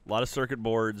 A lot of circuit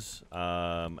boards.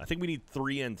 I think we need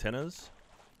 3 antennas.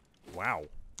 Wow.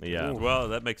 Yeah. Well,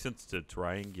 that makes sense to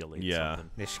triangulate Yeah.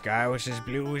 something. The sky was as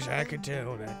blue as I could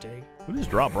tell that day. Who just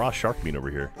dropped raw shark meat over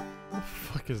here?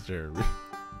 Fuck is Jeremy?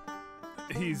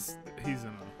 He's in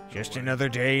a. Just another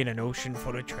day in an ocean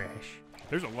full of trash.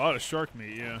 There's a lot of shark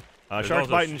meat. Yeah. There's Shark's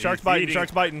also biting. he's Shark's biting. eating-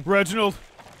 Shark's biting. Reginald,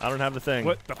 I don't have the thing.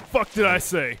 what the fuck did I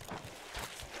say?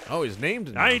 Oh, he's named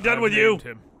it. I ain't done I've with you. named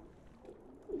him.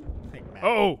 I think Matt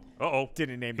Oh, Uh-oh.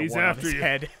 didn't name the He's one on after his you.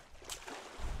 head.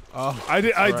 Oh, I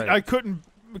did. right. I couldn't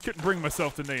bring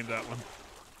myself to name that one.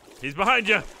 He's behind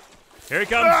you. Here he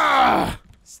comes. Ah!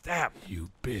 Stab.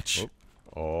 You bitch.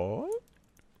 Oh.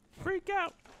 Freak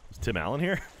out. Is Tim Allen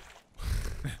here?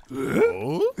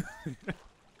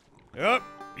 Yep,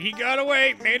 He got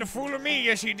away. Made a fool of me.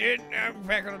 Yes, he did. I'm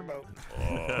back on the boat.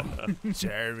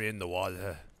 Jeremy in the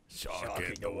water. Shark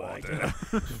in the water.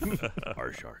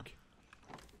 Our shark.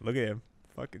 Look at him.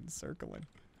 Fucking circling.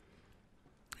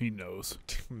 He knows.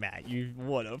 Matt,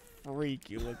 what a freak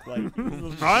you look like.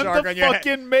 I'm Shark the on your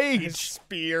fucking His mage.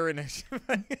 spear and his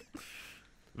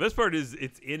This part is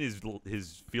it's in his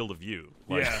field of view.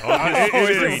 Like, Yeah. on his It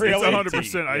is. screen, It's really?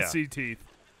 100%. I Yeah. see teeth.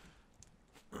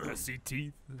 I see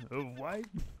teeth of white.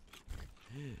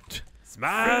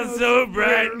 Smile so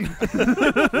bright.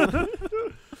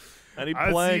 I need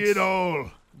I planks. see it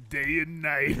all, day and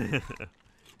night.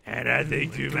 And I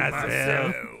think to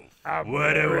myself, I'm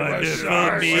what a wearing wonderful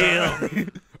shark. meal.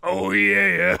 Oh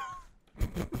yeah.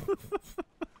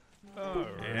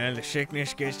 And the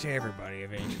sickness gets to everybody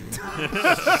eventually.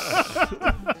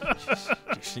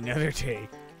 just another day.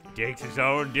 Takes us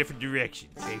all in different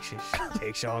directions.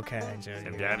 Takes all kinds of.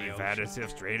 Sometimes we find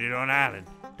ourselves stranded on an island.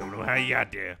 Don't know how you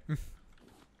got there.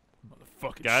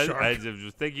 Fucking Guys, shark. I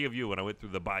was thinking of you when I went through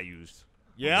the bayous.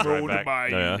 Yeah. Right Roll the back.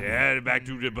 bayou. Oh, yeah. Yeah, back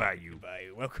to the bayou.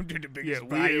 Bayou. Welcome to the Yeah, biggest we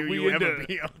bayou you in ever the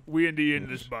be on. we in the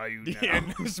endless bayou now. The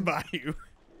endless bayou.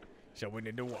 Someone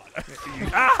in the water.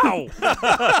 Ow!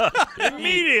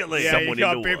 Immediately. Yeah, Someone you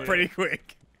got in the bit water. pretty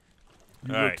quick.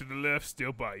 You All look right. to the left,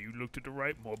 still bayou. Look to the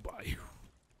right, more bayou.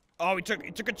 Oh, he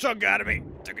took a chunk out of me.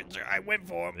 I went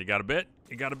for him. You got a bit?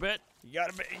 You got a bit? You got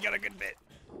a bit. You got a good bit.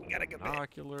 You got a good bit.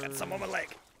 Ocular. Got some on my leg.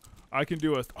 I can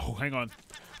do a. Oh, hang on.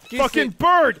 Fucking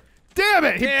bird! Damn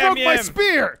it! He Damn broke my him.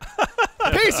 spear!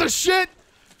 Piece of shit!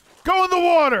 Go in the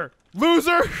water,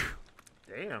 loser!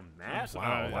 Damn, Matt.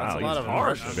 Wow, that's a he's lot of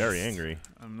harsh. emotions. Very angry.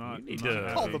 I'm not. You need I'm to-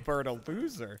 not Call happy. the bird a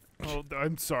loser. Oh,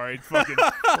 I'm sorry. Fucking.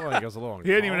 Well, he goes a little He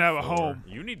didn't even have a uncalled for. home.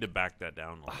 You need to back that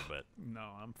down a little bit. No,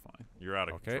 I'm fine. You're out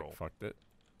of Okay, control. fucked it.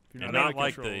 If you're And out not of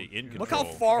like control, the in Look control.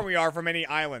 how far we are from any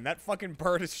island. That fucking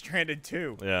bird is stranded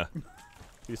too. Yeah.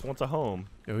 He just wants a home.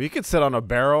 Yo, he could sit on a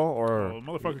barrel Oh, or the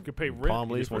motherfucker could pay rent. palm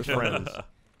He leaf just or wants something. friends.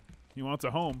 He wants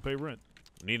a home, pay rent.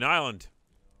 Need an island.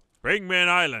 Bring me an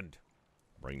island.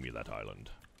 Bring me that island.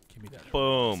 Give me that.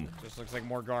 Boom. Just looks like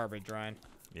more garbage, Ryan.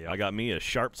 Yeah. I got me a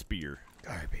sharp spear.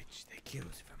 Garbage. They kill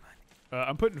us for money.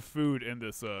 I'm putting food in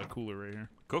this cooler right here.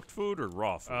 Cooked food or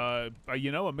raw food?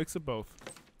 You know, a mix of both.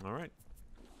 All right.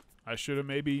 I should have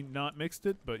maybe not mixed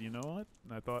it, but you know what?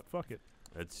 I thought, fuck it.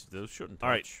 Those shouldn't touch. All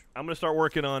right. I'm going to start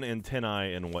working on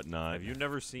antennae and whatnot. Have you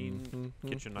never seen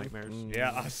Kitchen Nightmares?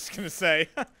 Yeah, I was just gonna say.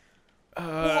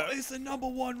 What is the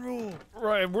 #1 rule?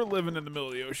 Ryan, we're living in the middle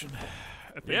of the ocean.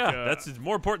 I think, Yeah, that's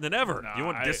more important than ever. nah, you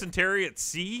want I- dysentery at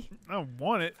sea? I don't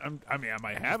want it. I mean, I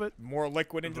might have it. More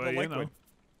liquid into but, the you liquid.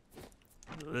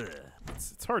 know, Ugh.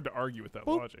 it's hard to argue with that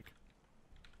logic.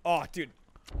 Oh, dude.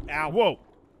 Ow. Whoa.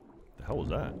 The hell was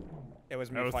that? It was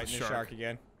me That was the fighting the shark. shark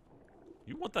again.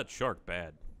 You want that shark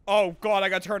bad. Oh, God, I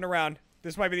got turned around.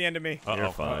 This might be the end of me. You're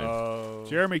Uh-oh. fine. Oh.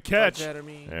 Jeremy, catch.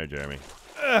 Jeremy. There, Jeremy.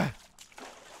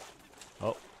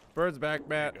 Bird's back,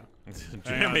 Matt.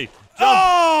 Jeremy,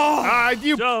 Ah,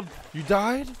 you. jump. You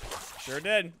died? Sure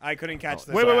did. I couldn't catch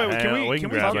this. Wait, wait, wait. Hang Can on, we? we Can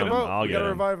can we grab talk him. about? I'll we get gotta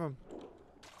him. revive him.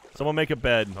 Someone make a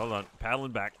bed. Hold on.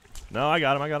 Paddling back. No, I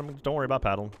got him. I got him. Don't worry about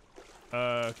paddling.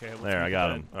 Okay. Let's There, make I a got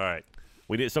bed. him. All right.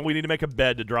 We need to make a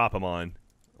bed to drop him on.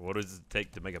 What does it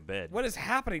take to make a bed? What is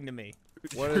happening to me?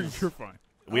 What is? You're fine.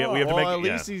 We have to well, make at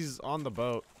yeah, least he's on the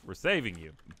boat. We're saving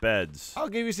you. beds. I'll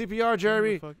give you CPR,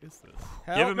 Jeremy. What the fuck is this?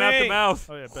 Help Give him me. out the mouth.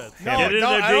 Oh yeah, bed. No, Get in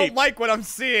don't, there I don't deep. like what I'm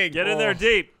seeing. Get in there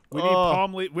deep. We need Oh.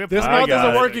 palm leaf. We have This palm I mouth got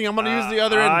isn't it. working. I'm gonna use the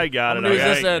other end. I got I'm it. gonna use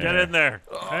Okay. this end. Get in there.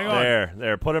 Hang on.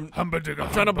 There. Put him I'm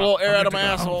trying to blow air out of my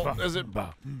asshole. Is it?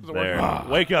 there.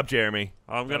 Wake up, Jeremy.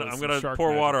 I'm That gonna was some shark pour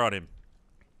magic. water on him.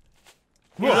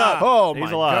 He's up. Oh He's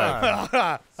my alive.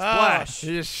 God. Splash. He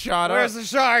just shot Where's up. the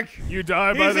shark? You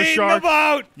die by He's the eating shark. the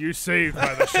boat. You saved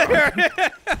by the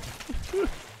shark.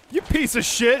 You piece of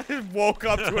shit. Woke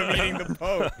up to him eating the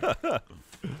boat.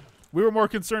 We were more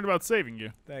concerned about saving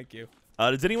you. Thank you.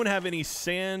 Does anyone have any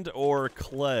sand or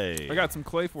clay? I got some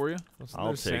clay for you. I'll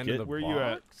There's take sand in it. the Where you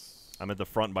at? box. I'm at the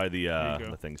front by the you go.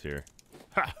 the things here.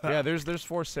 Yeah, there's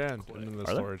 4 sand in the Are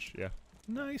there? storage. Yeah.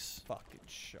 Nice. Fucking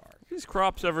shark. These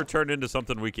crops ever turned into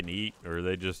something we can eat, or are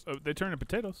they just? They turn into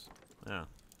potatoes. Yeah.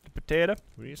 Potato.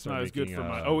 We need to It's start not as good making, for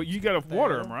my. Oh, you gotta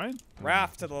water them, right?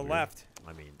 Raft to the left.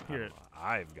 I mean, Here.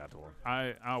 I've got one.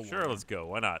 I'll Sure, water 'em. let's go.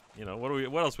 Why not? You know,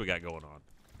 what else we got going on?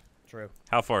 True.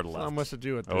 How far to There's left? not much to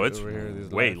do with Oh, it's over here.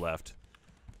 These way left. left.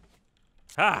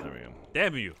 Ha! There we go.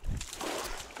 Damn you!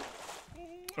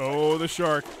 Oh, the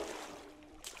shark.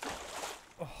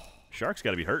 Shark's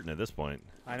got to be hurting at this point.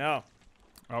 I know.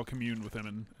 I'll commune with him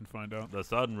and find out. The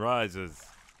sun rises.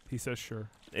 He says sure.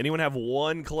 Anyone have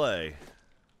 1 clay?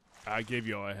 I gave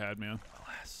you all I had, man.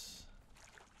 Alas.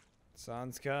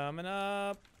 Sun's coming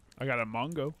up. I got a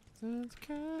mango.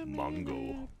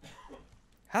 Mongo.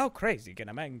 How crazy can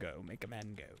a mango make a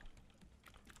man go?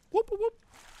 Whoop, whoop, whoop.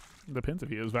 Depends if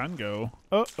he is Van Gogh.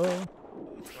 Uh-oh.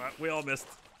 We all missed.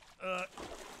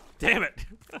 Damn it.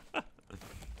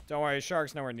 Don't worry,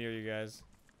 shark's nowhere near you guys.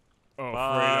 Oh, Fredo.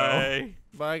 Bye.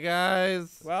 Bye,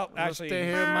 guys. Well, I'm gonna actually, stay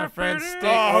here with my friend Stick.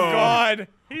 Oh God!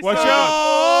 Watch out.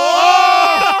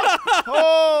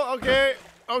 Oh, okay.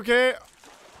 Okay.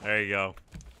 There you go.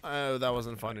 That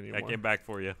wasn't fun anymore. I came back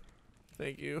for you.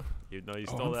 Thank you. Even though you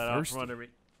Oh, stole I'm that out thirsty. from under me.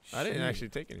 I didn't actually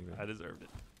take anything. I deserved it.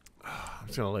 I'm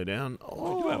just gonna lay down.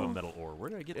 Oh, I do have a metal ore. Where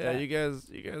did I get Yeah, that? you guys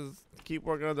keep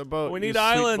working on the boat. We you need sweet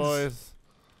islands. boys.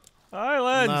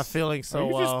 Islands. I'm not feeling Are so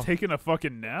you well. just taking a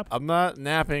fucking nap? I'm not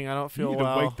napping. I don't You feel need to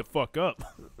well. wake the fuck up.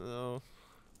 No.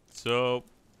 So,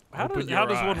 how Open does your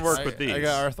one eyes. work with these? I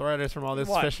got arthritis from all this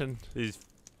What? fishing. These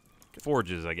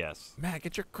forges, I guess. Matt,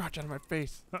 get your crotch out of my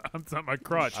face. It's not my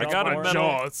crotch. I it's got my a metal.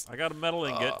 jaws. I got a metal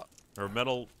ingot or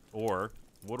metal ore.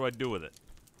 What do I do with it?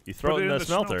 You throw Put it in the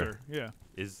smelter. Yeah.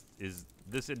 Is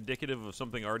this indicative of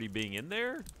something already being in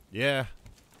there? Yeah.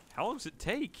 How long does it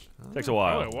take? Takes a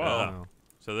while. Oh, wow. Oh.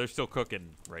 So they're still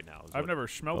cooking right now. is I've what- never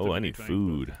smelted Oh, I need anything,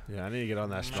 food. Yeah, I need to get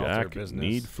on that smelter Jack, business.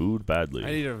 need food badly.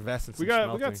 I need to invest in but some We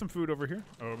got smelting. some food over here.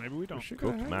 Oh, maybe we don't. We should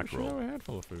Cooked have mackerel. a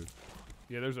handful of food.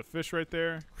 Yeah, there's a fish right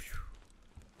there.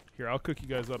 Here, I'll cook you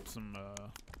guys up some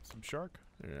shark.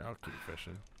 Yeah, I'll keep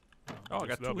fishing. Oh, I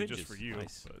got that'll 2 be inches. just for you.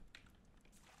 Nice. But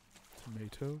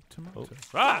tomato. Oh.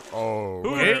 Ah! Oh.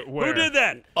 Who did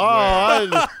that?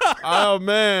 Oh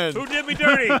man. Who did me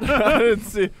dirty? I didn't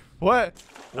see. What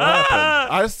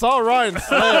happened? I saw Ryan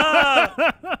slip.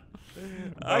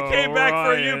 I came Oh, back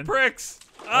for Ryan. you pricks.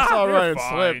 I saw you're Ryan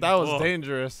fine. slip. That was Oh.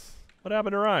 dangerous. What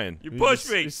happened to Ryan? You He pushed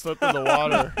just- me. He slipped in the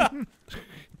water.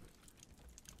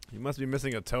 You must be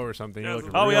missing a toe or something. Yeah, You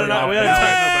look Oh, we really got off. an-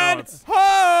 Tighten the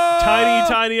balance.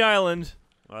 Tiny island.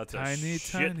 Well, that's a Tiny,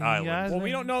 shit tiny island. island. Well,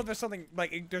 we don't know if there's something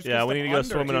like there's. Yeah, just we stuff need to go under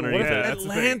swimming it. underneath What it. if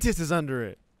Atlantis is under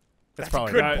it. That's a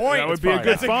probably good not. point. That would be a probably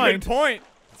good That's a find. good point.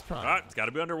 It's probably Ah, it's got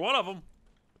to be under one of them.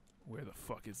 Where the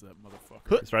fuck is that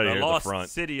motherfucker? It's right The here at the lost front.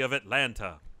 city of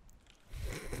Atlanta.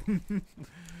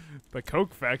 The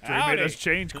Coke factory Howdy. made us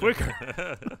change quicker.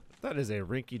 That is a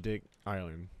rinky-dink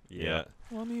island. Yeah.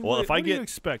 Well, I mean, Well, what, if I what do you get-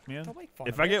 expect, man? Don't make fun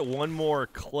If of I it. get one more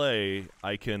clay,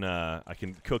 I can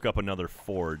cook up another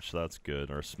forge. So that's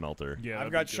good, or a smelter. Yeah, I've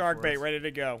that'd got be good shark for bait us. ready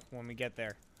to go when we get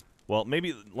there. Well,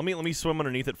 maybe let me swim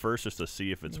underneath it first just to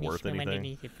see if it's worth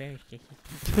anything.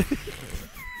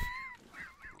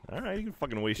 All right, you can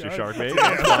fucking waste your God shark bait.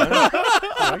 That's fine.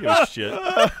 I don't give a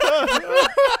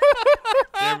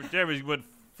shit. Jeremy went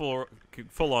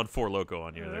full on Four Loco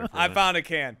on you there. for a I minute. found a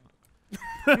can.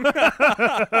 You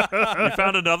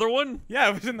found another one? Yeah,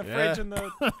 it was in the Yeah. fridge in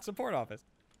the support office.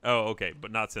 Oh, okay,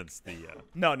 but not since the.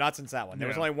 No, not since that one. There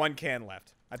was Yeah. only one can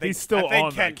left. I think He's still I think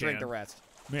on Kent that drank can. the rest.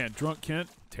 Man, drunk Kent,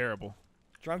 terrible.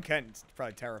 Drunk Kent's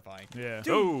probably terrifying. Yeah.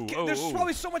 Dude, Oh, Kent, oh, there's oh.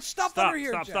 probably so much stuff Stop! under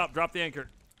here. Stop! Jack. Stop! Drop the anchor.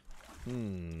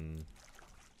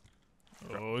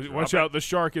 Oh, Drop watch it. out! The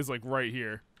shark is like right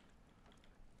here.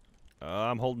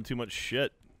 I'm holding too much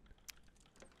shit.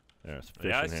 There's fish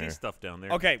Yeah, I in see here. stuff down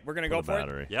there. Okay, we're gonna go With a for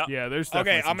battery. Yeah. Yeah, there's it.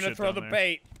 definitely Okay, I'm some gonna shit throw down the there.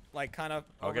 bait like kind of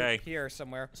over Okay. here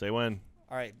somewhere. Say when.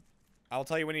 All right, I'll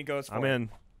tell you when he goes for I'm it. in.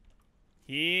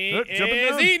 He Jumping is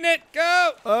down. eating it.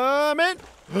 Go! Man.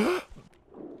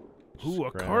 Ooh, a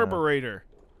Scrap. carburetor.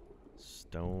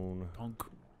 Stone. Tunk.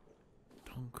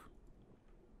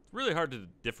 It's really hard to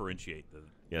differentiate the.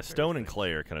 Yeah, stone and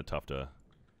clay are kind of tough to.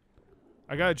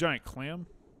 I got a giant clam.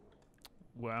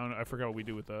 Well, I forgot what we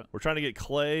do with that. We're trying to get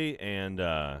clay and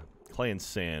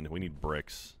sand. We need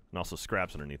bricks and also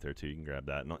scraps underneath there too. You can grab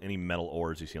that. And any metal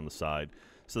ores you see on the side.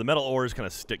 So the metal ores kind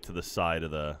of stick to the side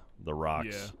of the rocks.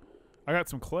 Yeah. I got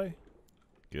some clay.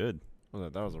 Good. Oh,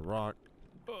 that was a rock.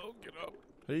 Oh, get up.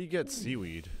 How do you get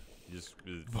seaweed? You just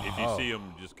if you see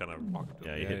them, just kind of walk.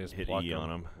 Yeah, you Yeah, just hit pluck E 'em. on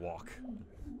them. Walk.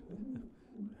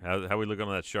 How we looking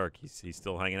on that shark? He's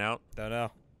still hanging out. Don't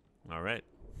know. All right.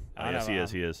 Oh, yes, he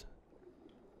is. He is.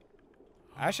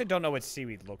 I actually don't know what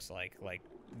seaweed looks like. Like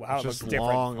how It's it looks just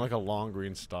different. long, like a long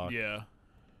green stalk. Yeah.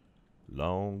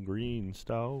 Long green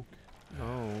stalk.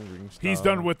 Long green stalk. He's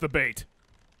done with the bait.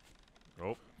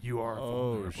 Oh. You are.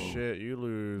 Oh vulnerable. shit! You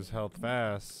lose health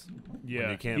fast.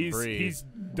 Yeah. you can't he's, breathe. He's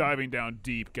diving down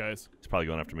deep, guys. He's probably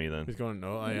going after me then. He's going.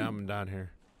 No, I am down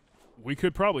here. We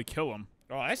could probably kill him.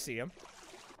 Oh, I see him.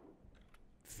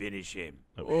 Finish him.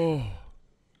 Oh,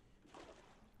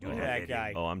 Look at that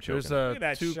guy. Oh, I'm there's choking. Look at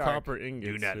that 2 shark. copper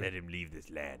ingots. Do not here. let him leave this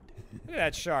land. Look at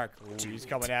that shark. Ooh, he's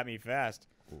coming at me fast.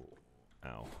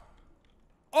 Ow.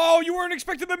 Oh, you weren't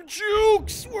expecting them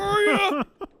jukes, were you?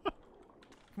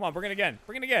 Come Come on, bring it again.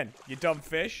 Bring it again, you dumb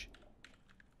fish.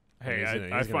 Hey, He's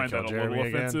gonna I find kill that a Jeremy little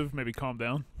again. offensive. Maybe calm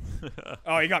down.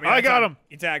 Oh, he got me. I got him.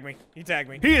 He tagged me. He tagged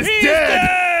me. He is He's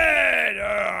dead!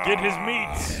 dead! Get his meat.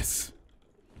 Yes.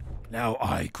 Now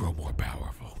I grow more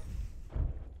powerful.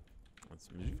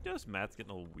 You notice Matt's getting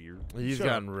a little weird. He's Sure.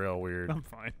 gotten real weird. I'm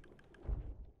fine.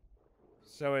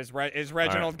 So is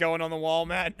Reginald going on the wall,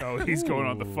 Matt? Oh, he's going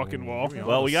on the fucking wall. Give me all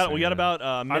Well, the we got sand. about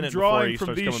a minute I'm before drawing he from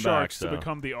starts these coming sharks back, to so.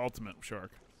 become the ultimate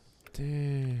shark.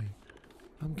 Dang.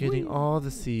 I'm getting all the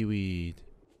seaweed.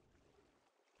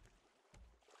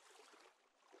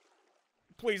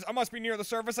 Please, I must be near the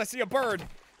surface. I see a bird.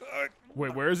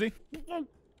 Wait, where is he?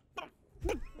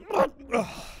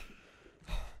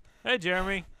 Hey,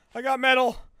 Jeremy. I got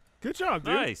metal. Good job,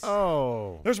 dude. Nice.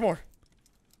 Oh. There's more.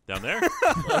 Down there.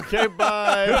 Okay,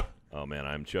 bye. Oh man,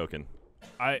 I'm choking.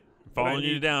 Following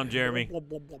you down, Jeremy.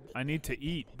 I need to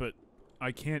eat, but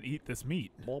I can't eat this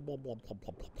meat.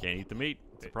 Can't eat the meat.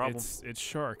 It's a problem. It's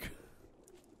shark.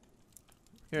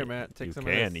 Here, Matt, take You some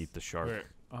can of this. eat the shark. Where?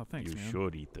 Oh, thanks, You man.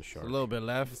 should eat the shark. A little bit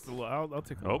left. Just a little, I'll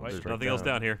take a Oh, little bite. there's nothing else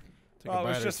down here. Take a Oh, it bite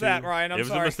was or just two. that, Ryan. I'm It was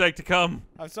a sorry. mistake to come.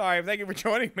 I'm sorry. Thank you for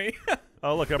joining me.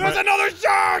 Oh look, I'm There's right. another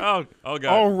shark! Oh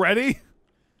God. Already?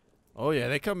 Oh, yeah,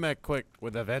 they come back quick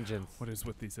with a vengeance. What is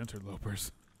with these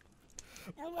interlopers?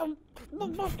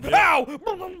 Ow!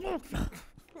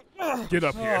 Get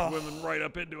up here. Swimming right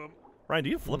up into him. Ryan, do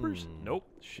you have flippers? Nope.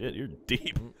 Shit, you're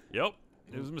deep. Yep.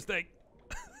 It was a mistake.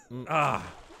 Ah.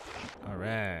 All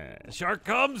right. The shark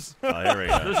comes. Oh, here we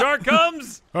The go. shark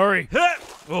comes. Hurry.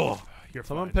 Oh. You're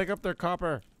Someone fine. pick up their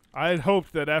copper. I had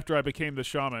hoped that after I became the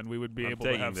shaman, we would be I'm able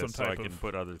to taking have some this so I type can of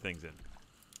put other things in.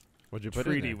 What'd you put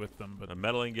in treaty there? with them, but A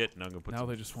metal ingot, and I'm gonna put now some,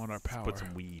 they just want our power. put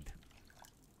some weed.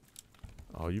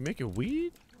 Oh, you making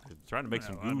weed? I'm trying to make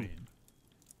some No, goo. I mean,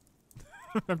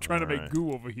 I'm trying to make Alright.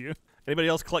 goo over here. Anybody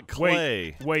else collect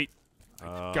clay? Wait.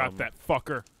 Got that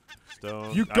fucker.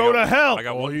 Stone. You I go got- to hell! I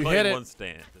got Oh, one you clay hit and it. one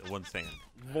stand. One sand.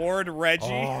 Lord Reggie.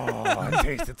 Oh, I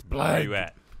taste its Where are blood. you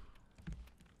at?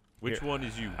 Which one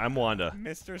is you? I'm Wanda.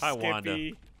 Mr. Hi, Wanda.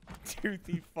 Skippy,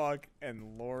 Toothy Fuck,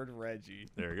 and Lord Reggie.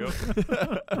 There you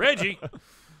go. Reggie.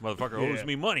 Motherfucker owes Yeah.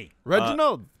 me money.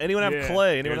 Reginald. Anyone have Yeah.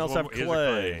 clay? Anyone Here's else one have more-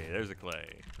 clay? There's a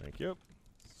clay. Thank you.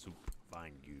 Soup.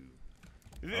 Fine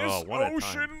goo. This Oh, one at a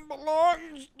ocean time.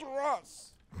 belongs to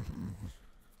us.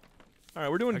 All right,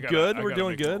 we're doing I gotta- good. I We're gotta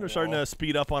doing make a good. We're starting wall. to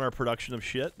speed up on our production of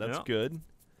shit. That's Yeah. good.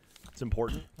 It's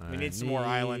important. We need some more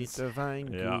islands.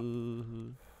 Divine Yeah.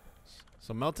 goo.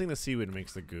 So melting the seaweed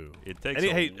makes the goo. It takes.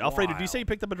 Hey, a Alfredo, did you while. say you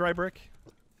picked up a dry brick?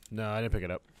 No, I didn't pick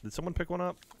it up. Did someone pick one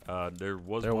up? There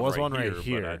was There one, was right, one right here,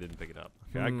 here. but I didn't pick it up.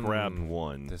 Okay, I grabbed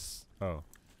one. This. Oh.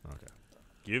 Okay.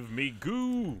 Give me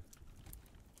goo.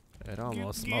 It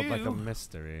almost smelled like a goo.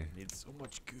 mystery. Need so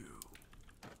much goo.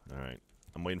 All right.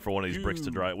 I'm waiting for one of these bricks to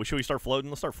Goo. dry. Well, should we start floating?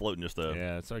 Let's start floating just to.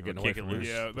 Yeah, it started getting Or away kick it from loose. loose.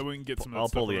 Yeah, then we can get some of that I'll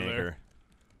stuff pull the over there. anchor.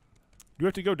 Do you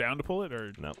have to go down to pull it,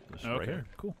 or? No, just Okay, right here.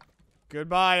 cool.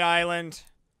 Goodbye, island.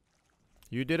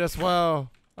 You did us well.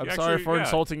 I'm You sorry actually- for yeah,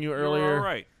 insulting you You're earlier. all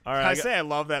right. All right. I I got- say I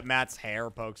love that Matt's hair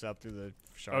pokes up through the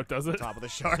shark. Oh, does it? Top of the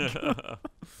shark.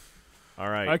 all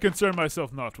right. I concern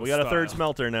myself not with we got a third style.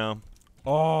 smelter now.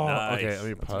 Oh, Nice. okay. Let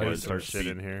me That's put good. some Start shit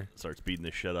speed. in here. Start speeding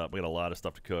this shit up. We got a lot of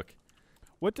stuff to cook.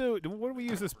 What do we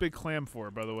use this big clam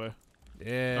for, by the way?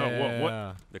 Yeah.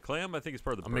 what? The clam, I think, is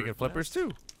part of the. I'm making bird's flippers nest.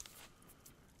 too.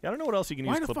 Yeah, I don't know what else you can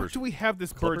Why use the clippers. fuck do we have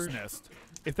this Clippers? bird's nest?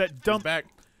 If that He's dump back.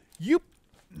 you,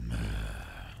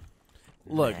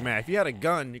 Look, man, if you had a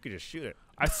gun, you could just shoot it.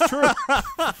 that's true.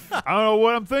 I don't know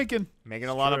what I'm thinking. Making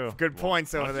a lot True. of good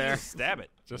points Why over don't you there. just stab it.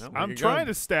 Just you know? Make I'm a trying gun.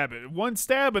 to stab it. One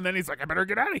stab, and then he's like, "I better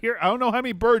get out of here." I don't know how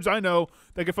many birds I know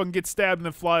that can fucking get stabbed and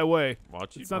then fly away.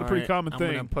 Watch you. It's not a pretty common I'm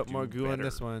thing. gonna put Do more goo in better.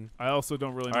 this one. I also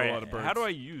don't really know All a right, lot of birds. how do I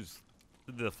use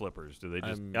the flippers? Do they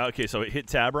just? I'm- Yeah, okay, so hit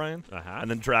tab, Ryan, Uh-huh. and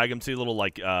then drag them to a little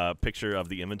like picture of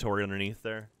the inventory underneath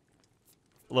there.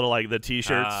 A little like the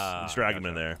T-shirts. Just drag them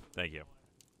in gotcha. there. Thank you.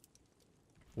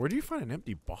 Where do you find an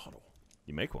empty bottle?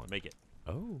 You make one. Make it.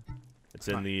 Oh. It's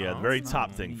in the Oh, very that's top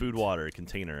not thing, neat. food water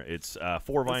container. It's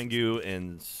 4 vine goo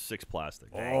and 6 plastic.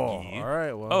 Oh, all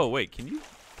right. Well. Oh wait, can you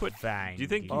put? Fine. Do you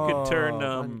think you oh, could turn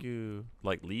vine goo.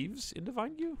 like leaves into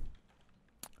vine goo?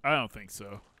 I don't think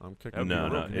so. I'm cooking. No,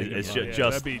 goo. no, I'm it- making it's it. ju- Yeah,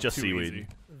 just that'd be just too seaweed. easy.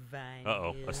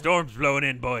 Uh-oh, a storm's blowing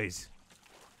in, boys.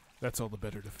 That's all the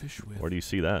better to fish with. Where do you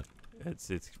see that?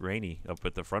 It's rainy up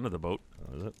at the front of the boat.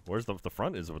 Oh, is it? Where's the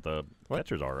front? Is what the What?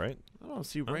 catchers are, right? I don't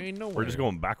see rain nowhere. We're just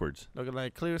going backwards. Looking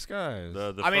like clear skies.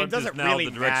 The I mean, front it doesn't is now really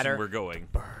the direction matter. we're going.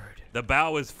 The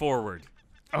bow is forward.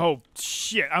 Oh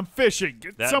shit! I'm fishing.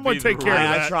 That'd Someone be the take care of right-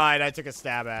 I that. tried. I took a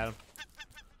stab at him.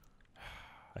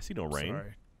 I see no rain.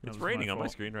 Sorry. That It's was raining on my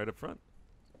fault. screen right up front.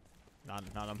 Not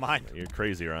on mine. You're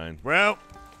crazy, Ryan. Well,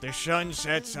 the sun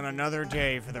sets on another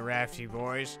day for the Rafty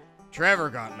Boys. Trevor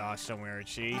got lost somewhere at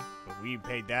sea, but we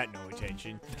paid that no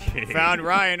attention. Found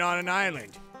Ryan on an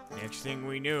island. Next thing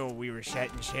we knew, we were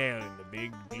setting sail in the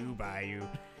big blue bayou.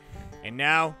 And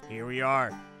now, here we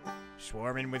are,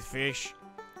 swarming with fish,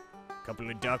 a couple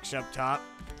of ducks up top,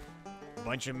 a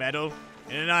bunch of metal,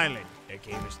 and an island that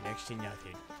gave us next to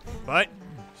nothing. But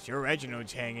Sir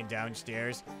Reginald's hanging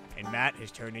downstairs, and Matt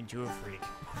has turned into a freak.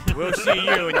 We'll see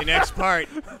you in the next part.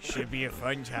 Should be a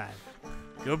fun time.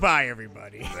 Goodbye,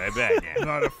 everybody. Bye-bye now. I'm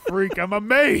not a freak. I'm a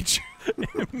mage.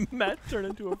 Matt turned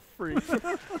into a freak. All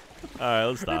right,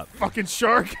 let's stop. Fucking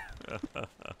shark.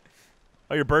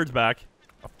 Oh, your bird's back.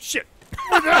 Shit.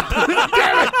 Damn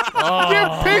it! You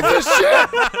piece of shit!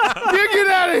 You get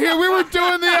out of here. We were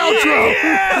doing the outro.